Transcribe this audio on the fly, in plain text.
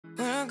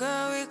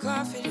with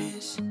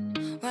confidence.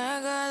 When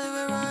I got a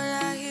roll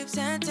like hips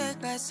and take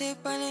back sip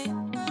on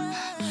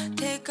it.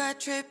 Take a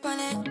trip on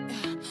it.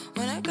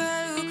 When I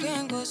got you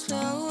can go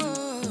slow.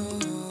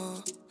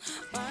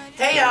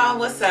 Hey y'all,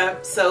 what's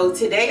up? So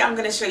today I'm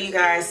going to show you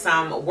guys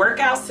some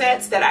workout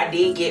sets that I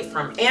did get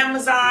from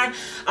Amazon.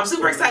 I'm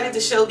super excited to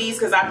show these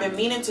because I've been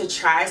meaning to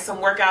try some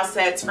workout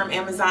sets from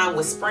Amazon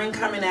with spring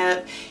coming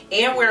up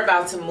and we're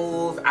about to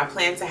move. I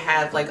plan to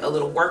have like a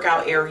little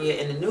workout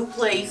area in a new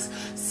place.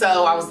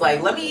 So I was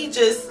like, let me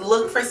just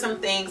look for some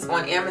things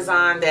on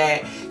Amazon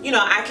that, you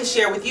know, I can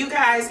share with you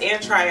guys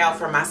and try out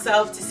for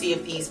myself to see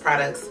if these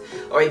products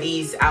or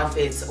these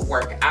outfits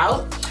work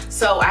out.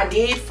 So I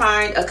did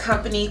find a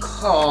company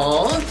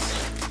called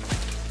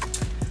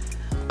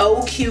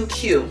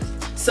OQQ.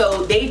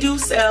 So they do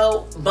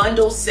sell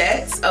bundle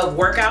sets of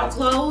workout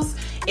clothes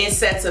in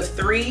sets of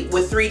 3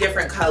 with 3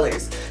 different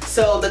colors.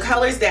 So the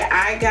colors that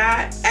I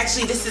got,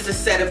 actually this is a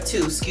set of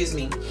 2, excuse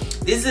me.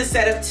 This is a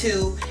set of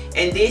 2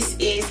 and this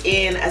is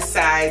in a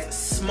size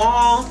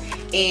small,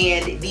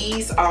 and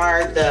these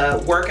are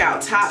the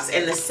workout tops,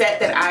 and the set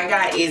that I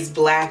got is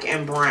black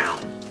and brown.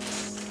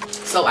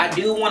 So I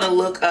do want to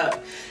look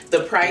up the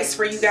price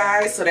for you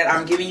guys so that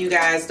I'm giving you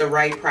guys the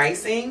right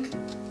pricing.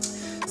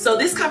 So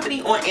this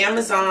company on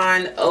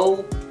Amazon,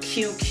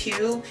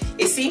 OQQ,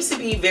 it seems to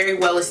be a very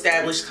well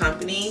established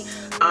company.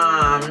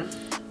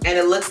 And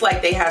it looks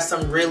like they have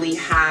some really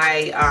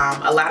high,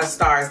 a lot of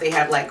stars. They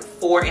have like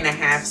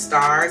 4.5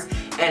 stars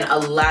and a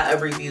lot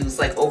of reviews,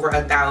 like over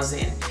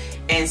 1,000.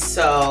 And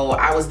so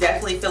I was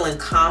definitely feeling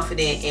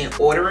confident in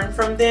ordering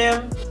from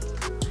them.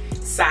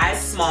 Size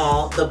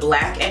small, the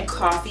black and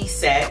coffee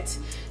set.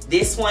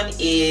 This one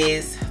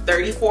is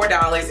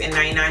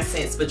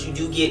 $34.99, but you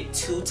do get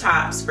 2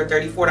 tops for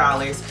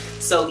 $34.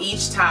 So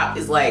each top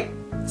is like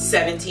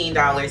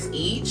 $17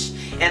 each.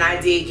 And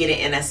I did get it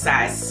in a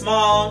size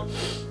small.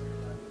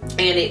 And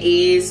it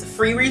is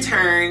free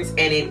returns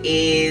and it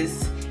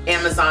is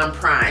Amazon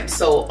Prime.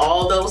 So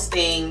all those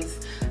things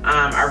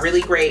are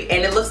really great.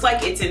 And it looks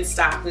like it's in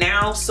stock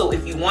now. So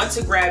if you want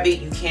to grab it,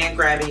 you can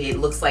grab it. It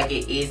looks like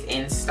it is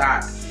in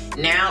stock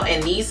now.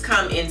 And these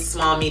come in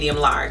small, medium,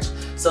 large.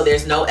 So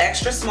there's no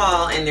extra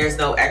small and there's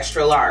no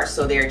extra large.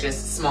 So they're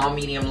just small,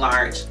 medium,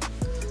 large.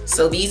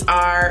 So these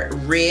are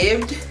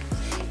ribbed.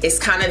 It's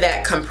kind of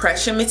that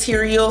compression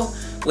material,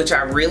 which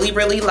I really,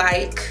 really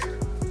like.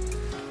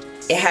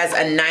 It has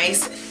a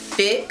nice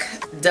thick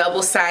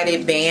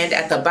double-sided band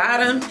at the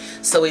bottom.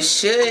 So it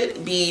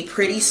should be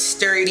pretty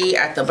sturdy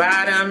at the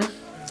bottom.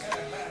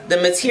 The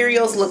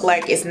materials look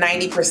like it's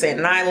 90%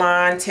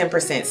 nylon, 10%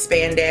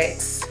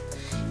 spandex.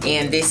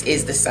 And this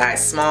is the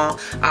size small.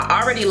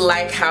 I already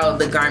like how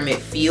the garment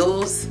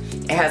feels.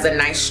 It has a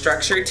nice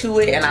structure to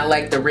it and I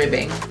like the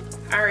ribbing.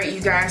 All right,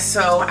 you guys,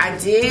 so I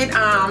did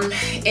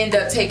end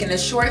up taking the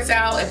shorts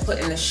out and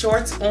putting the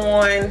shorts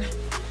on.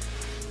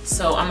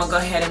 So I'm gonna go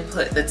ahead and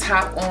put the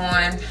top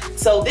on.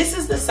 So this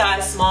is the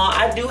size small.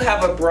 I do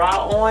have a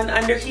bra on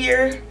under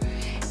here.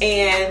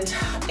 And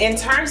in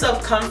terms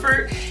of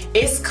comfort,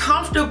 it's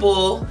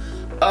comfortable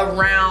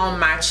around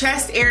my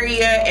chest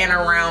area and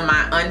around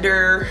my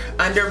under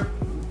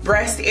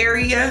breast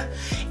area.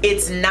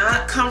 It's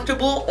not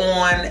comfortable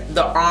on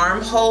the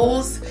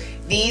armholes.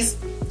 These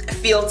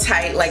feel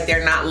tight, like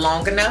they're not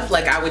long enough.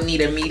 Like I would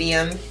need a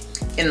medium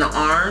in the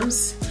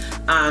arms.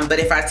 But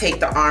if I take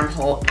the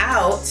armhole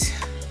out,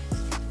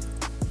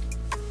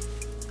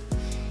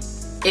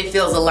 it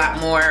feels a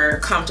lot more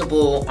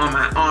comfortable on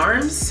my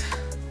arms.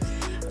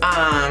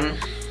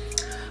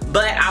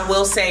 But I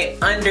will say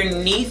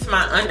underneath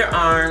my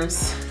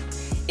underarms,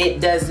 it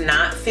does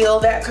not feel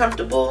that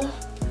comfortable.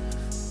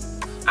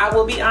 I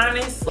will be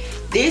honest.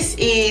 This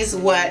is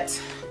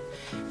what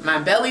my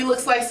belly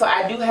looks like. So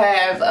I do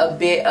have a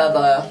bit of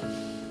a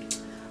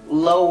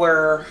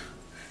lower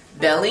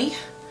belly.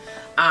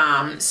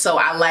 So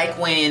I like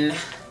when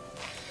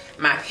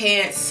my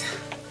pants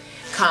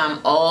come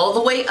all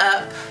the way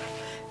up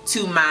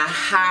to my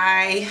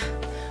high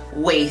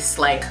waist,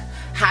 like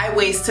high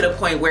waist to the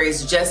point where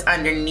it's just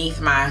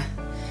underneath my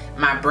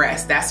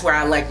breast. That's where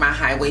I like my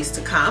high waist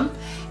to come,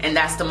 and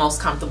that's the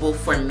most comfortable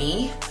for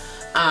me.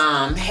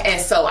 And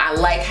so I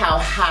like how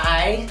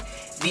high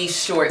these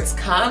shorts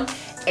come,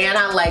 and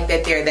I like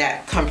that they're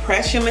that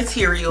compression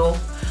material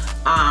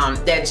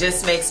that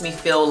just makes me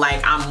feel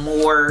like I'm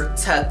more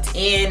tucked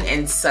in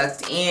and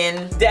sucked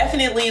in.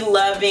 Definitely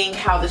loving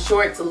how the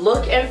shorts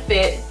look and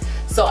fit.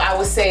 So I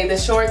would say the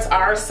shorts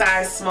are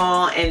size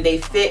small and they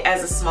fit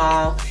as a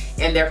small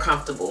and they're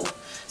comfortable.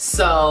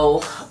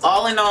 So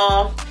all in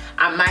all,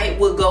 I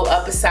would go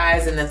up a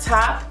size in the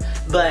top,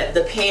 but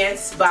the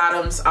pants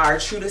bottoms are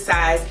true to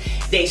size.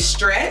 They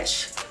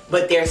stretch,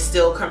 but they're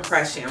still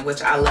compression,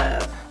 which I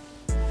love.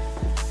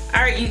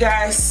 All right, you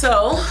guys,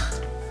 so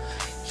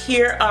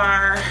here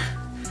are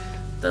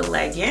the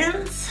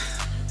leggings.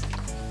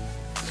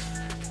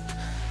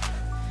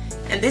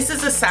 And this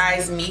is a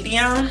size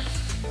medium.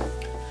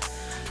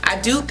 I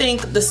do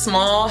think the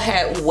small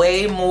had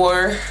way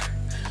more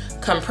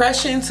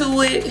compression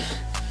to it.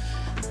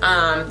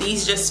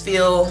 These just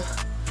feel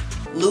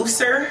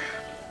looser.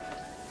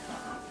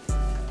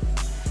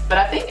 But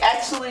I think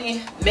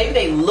actually maybe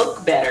they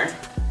look better.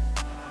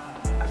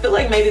 I feel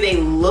like maybe they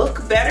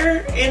look better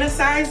in a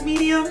size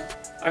medium,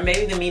 or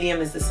maybe the medium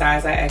is the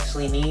size I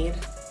actually need.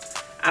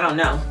 I don't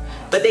know,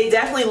 but they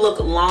definitely look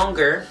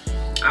longer.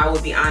 I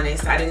will be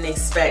honest, I didn't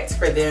expect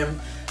for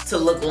them to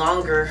look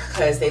longer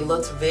because they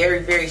looked very,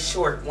 very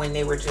short when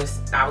they were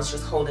I was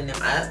just holding them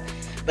up.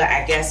 But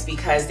I guess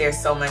because there's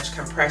so much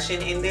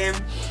compression in them,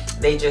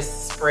 they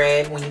just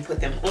spread when you put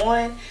them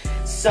on.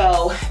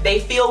 So they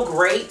feel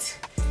great.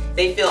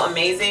 They feel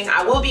amazing.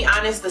 I will be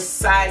honest, the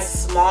size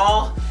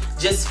small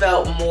just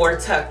felt more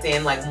tucked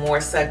in, like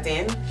more sucked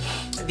in.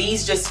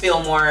 These just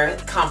feel more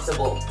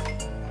comfortable.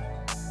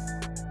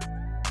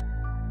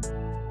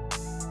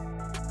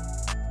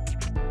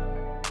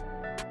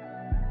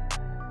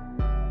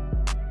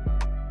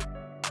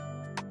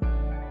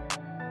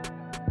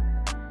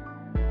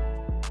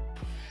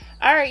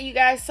 All right, you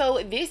guys,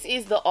 so this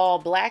is the all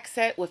black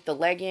set with the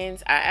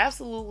leggings. I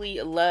absolutely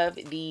love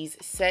these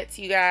sets,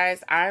 you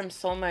guys. I'm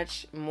so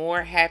much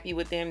more happy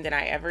with them than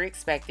I ever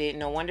expected.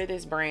 No wonder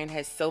this brand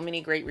has so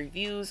many great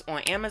reviews on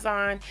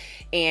Amazon,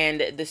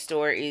 and the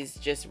store is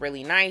just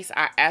really nice.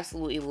 I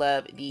absolutely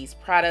love these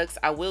products.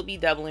 I will be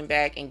doubling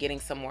back and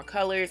getting some more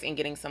colors and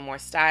getting some more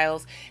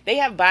styles. They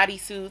have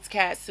bodysuits,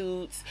 cat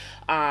suits,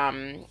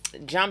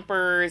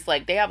 jumpers,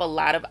 like they have a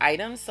lot of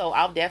items, so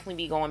I'll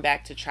definitely be going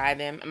back to try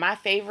them. My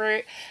favorite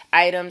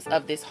items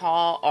of this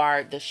haul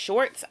are the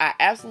shorts. I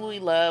absolutely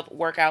love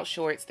workout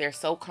shorts. They're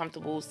so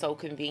comfortable, so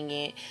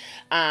convenient,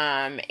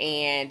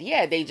 and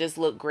yeah, they just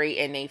look great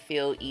and they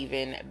feel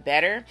even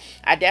better.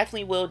 I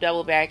definitely will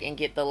double back and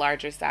get the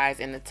larger size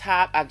in the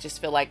top. I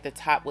just feel like the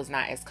top was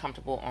not as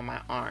comfortable on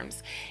my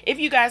arms. If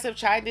you guys have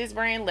tried this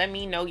brand, let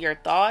me know your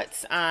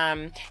thoughts.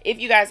 If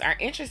you guys are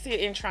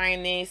interested in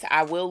trying this,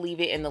 I will leave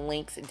it in the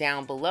links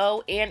down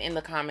below and in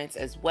the comments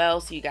as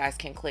well, so you guys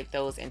can click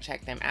those and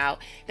check them out.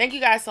 Thank you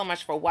guys so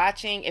much for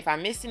watching. If I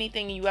missed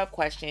anything and you have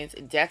questions,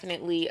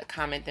 definitely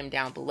comment them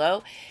down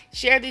below.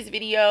 Share this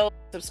video,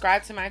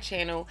 subscribe to my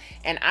channel,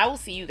 and I will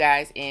see you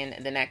guys in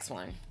the next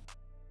one.